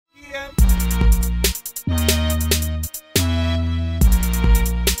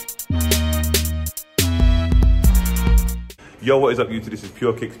Yo, what is up YouTube? This is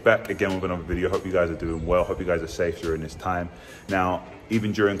PureKicks back again with another video. Hope you guys are doing well. Hope you guys are safe during this time. Now,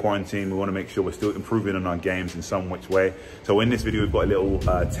 even during quarantine, we want to make sure we're still improving on our games in some which way. So in this video, we've got a little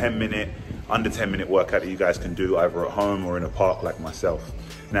under 10 minute workout that you guys can do either at home or in a park like myself.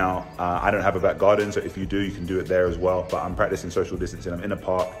 Now, I don't have a back garden, so if you do, you can do it there as well. But I'm practicing social distancing. I'm in a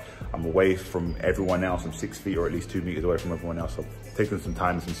park. I'm away from everyone else. I'm 6 feet or at least 2 meters away from everyone else. So I've taken some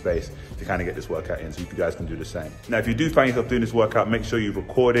time and some space to kind of get this workout in so you guys can do the same. Now, if you do find yourself doing this workout, make sure you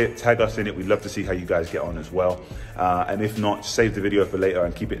record it, tag us in it. We'd love to see how you guys get on as well. And if not, save the video for later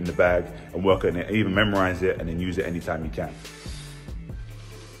and keep it in the bag and work on it, and even memorize it and then use it anytime you can.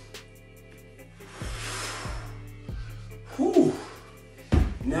 Whew.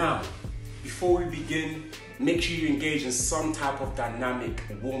 Now, before we begin, make sure you engage in some type of dynamic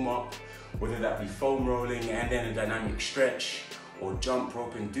warm-up, whether that be foam rolling and then a dynamic stretch or jump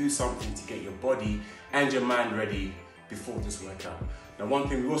rope, and do something to get your body and your mind ready before this workout. Now, one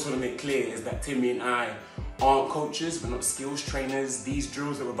thing we also want to make clear is that Timmy and I aren't coaches, we're not skills trainers. These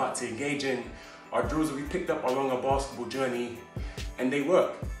drills that we're about to engage in are drills that we picked up along our basketball journey, and they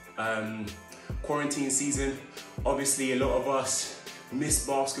work. Quarantine season, obviously a lot of us miss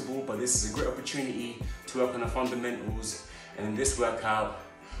basketball, but this is a great opportunity to work on the fundamentals. And in this workout,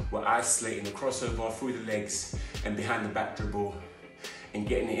 we're isolating the crossover through the legs and behind the back dribble and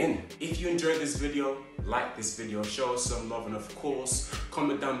getting it in. If you enjoyed this video, like this video, show us some love, and of course,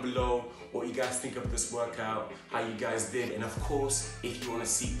 comment down below what you guys think of this workout, how you guys did, and of course, if you want to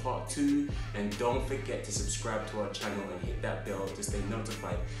see part 2, and don't forget to subscribe to our channel and hit that bell to stay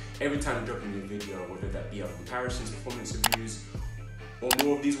notified every time we drop a new video, whether that be our comparisons, performance reviews, or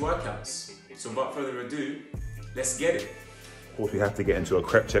more of these workouts. So without further ado, let's get it. Of course, we have to get into a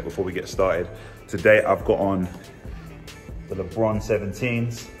prep check before we get started. Today, I've got on the Lebron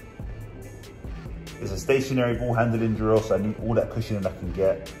 17s. It's a stationary ball handling drill, so I need all that cushioning I can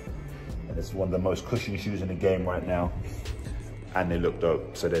get. And it's one of the most cushiony shoes in the game right now. And they look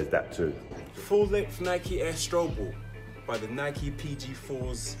dope, so there's that too. Full length Nike Air Strobe Ball by the Nike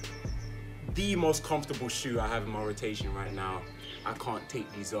PG4s. The most comfortable shoe I have in my rotation right now. I can't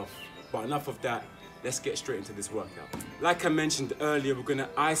take these off. But enough of that, let's get straight into this workout. Like I mentioned earlier, we're gonna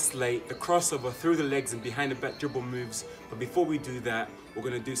isolate the crossover through the legs and behind the back dribble moves. But before we do that, we're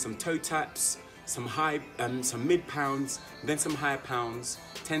gonna do some toe taps, some mid pounds, then some high pounds,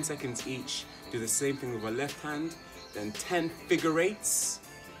 10 seconds each. Do the same thing with our left hand, then 10 figure eights,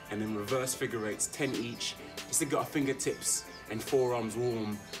 and then reverse figure eights, 10 each, just to get our fingertips and forearms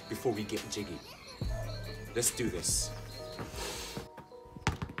warm before we get jiggy. Let's do this.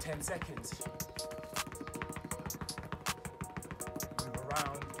 10 seconds. Move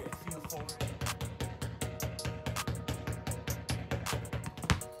around, get a feel for it.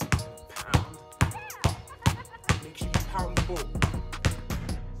 Pound. Make sure you pound the ball.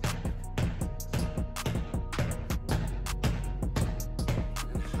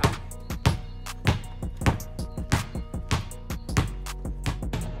 And high.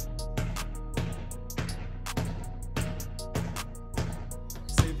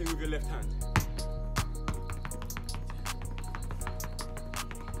 Same thing with your left hand.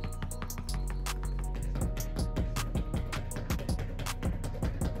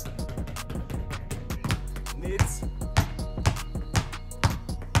 Mids.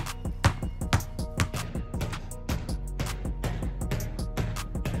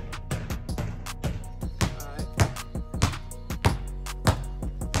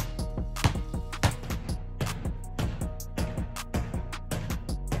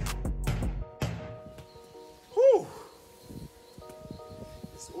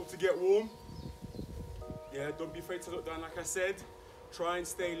 All to get warm. Yeah, don't be afraid to look down like I said. Try and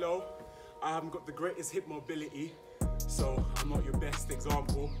stay low. I haven't got the greatest hip mobility, so I'm not your best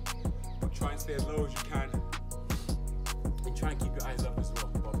example, but try and stay as low as you can. And try and keep your eyes up as well.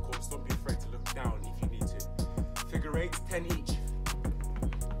 But of course, don't be afraid to look down if you need to. Figure eights, 10 each.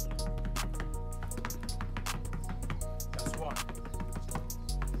 That's one.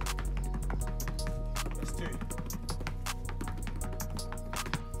 That's two.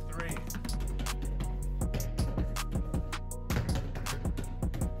 3.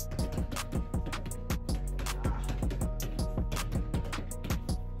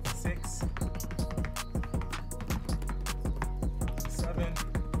 6. 7.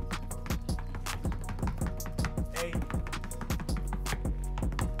 8.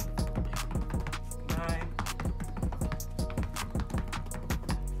 9.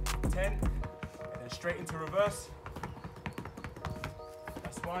 10. And then straight into reverse.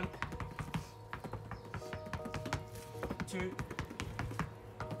 That's 1. 2.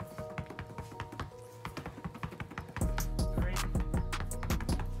 3.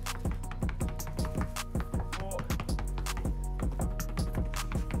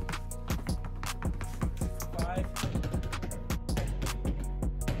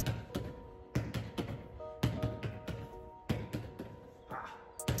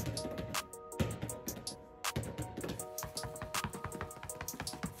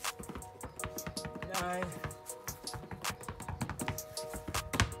 9.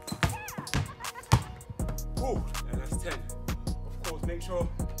 Woo, and that's 10. Of course, make sure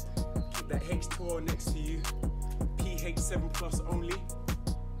keep that H2O next to you. pH 7+ only.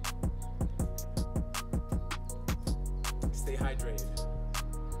 Stay hydrated.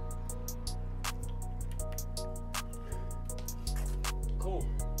 Cool.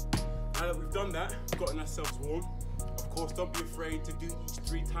 Now that we've done that, gotten ourselves warm. Of course, don't be afraid to do each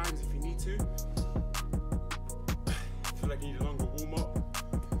 3 times if you need to. Feel like you need a longer warm up.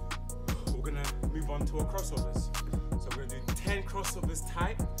 We're gonna move on to our crossovers. So we're gonna do 10 crossovers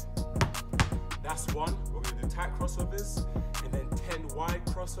tight. That's 1. We're gonna do tight crossovers, and then 10 wide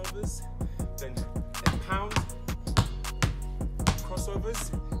crossovers, then pound crossovers,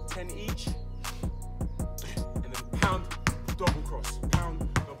 10 each, and then pound double cross,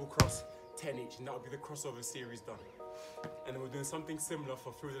 10 each, and that'll be the crossover series done. And then we're doing something similar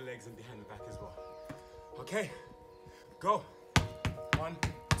for through the legs and behind the back as well. Okay, go. 1,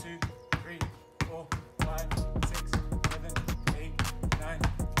 2, 3, 4, 5, 6, 7, 8, 9,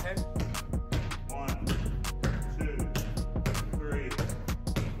 10. 1, 2, 3,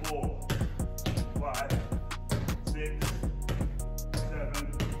 4, 5, 6, 7,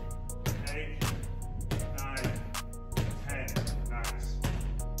 8, 9, 10. Nice.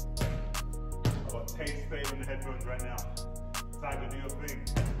 I've got taste fade on the headphones right now. Tiger, do your thing.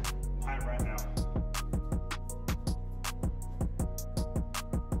 Time right now.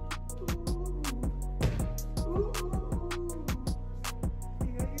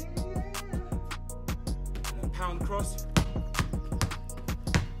 Pound cross.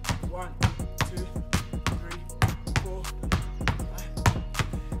 1, 2, 3, 4, 5.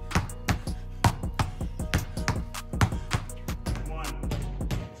 1,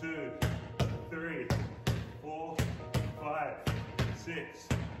 2, 3, 4, 5, 6,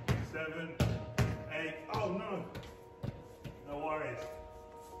 7, 8. Oh no! No worries.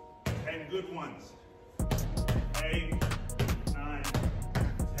 10 good ones. 8, 9,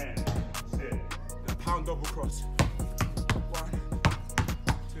 10. Sit. Now pound double cross. 1,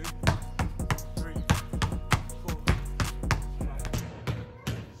 2, 3, 4, 5,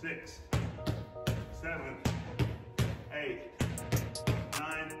 6, 7, 8,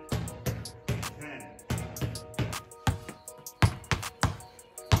 9, 10.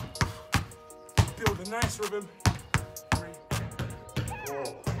 build a nice rhythm. 3, 4,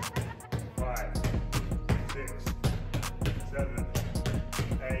 5, 6, 7,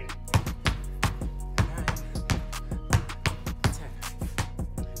 8. 9, 10.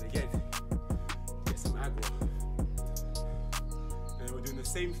 And again, get some agua. And then we're doing the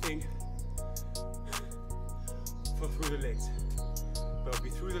same thing for through the legs. But it'll be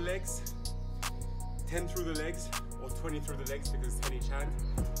through the legs, 10 through the legs, or 20 through the legs because it's 10 each hand.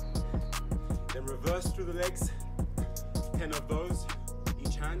 Then reverse through the legs, 10 of those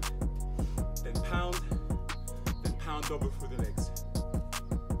each hand. Then pound double through the legs.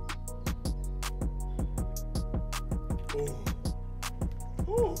 Oh,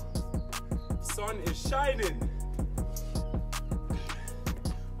 ooh, sun is shining.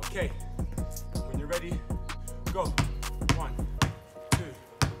 Okay, when you're ready, go. 1, 2,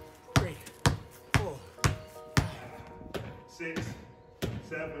 3, 4, 6,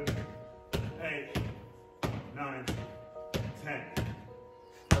 7, 8, 9, 10.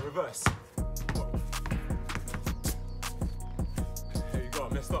 now reverse. There you go, I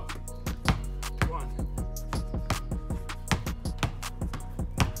messed up. 1.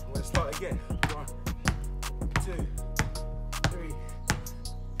 I'm gonna start again. 1, 2, 3,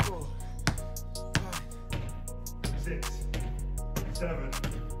 4, 5. 6, 7,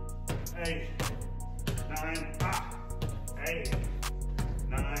 8, 9, 8,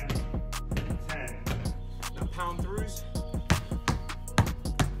 9, 10. Now pound throughs.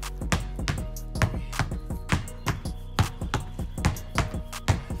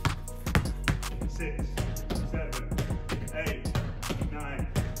 6, 7, 8, 9,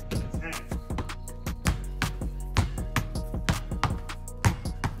 10.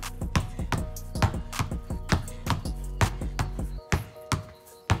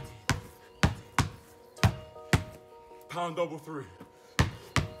 Pound double through. 1,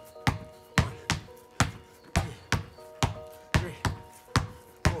 2, 3,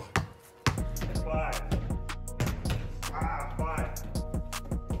 4. 5. 5.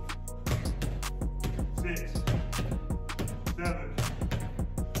 6, 7,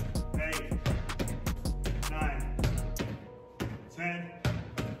 8, 9, 10.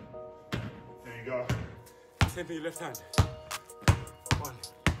 There you go. Same thing, your left hand. 1,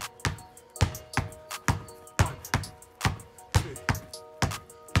 2,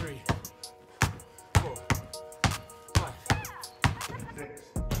 3,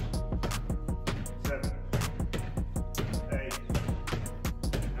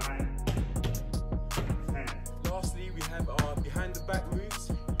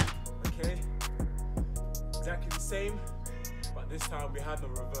 exactly the same, but this time we have no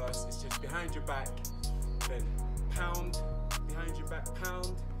reverse. It's just behind your back, then pound, behind your back,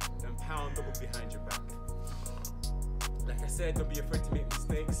 pound, then pound, double behind your back. Like I said, don't be afraid to make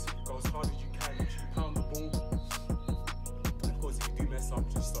mistakes. Go as hard as you can, make sure you pound the ball. And of course, if you do mess up,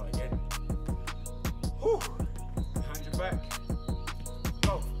 just start again. Whew. Behind your back.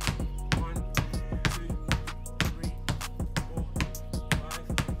 Go. 1, 2, 3, 4, 5,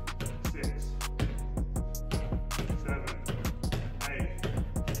 6, 7, 8,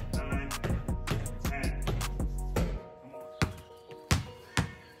 9, 10. Come on.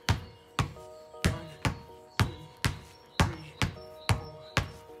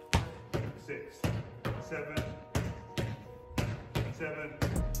 6, 7,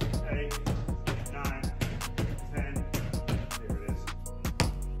 8, 9, 10. There it is.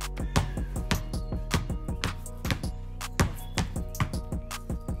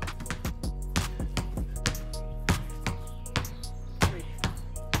 3,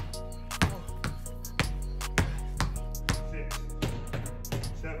 4, 6,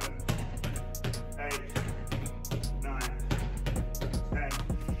 7, 8, 9, 10.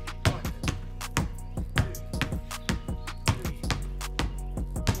 1, 2, 3, 4,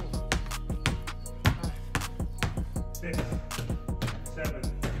 5, 6, 7,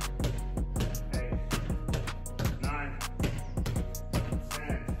 8, 9,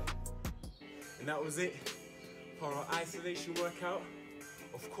 10. and that was it for our isolation workout.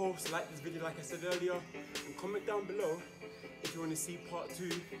 Of course, like this video like I said earlier, and comment down below if you want to see part 2.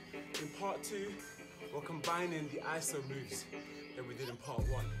 In part 2, we're combining the ISO moves that we did in part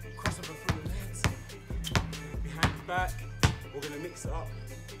 1. Crossover through the legs, behind the back, we're going to mix it up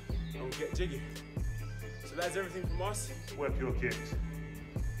and we'll get jiggy. So that's everything from us. We're PureKicks.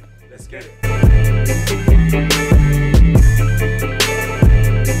 Let's get it.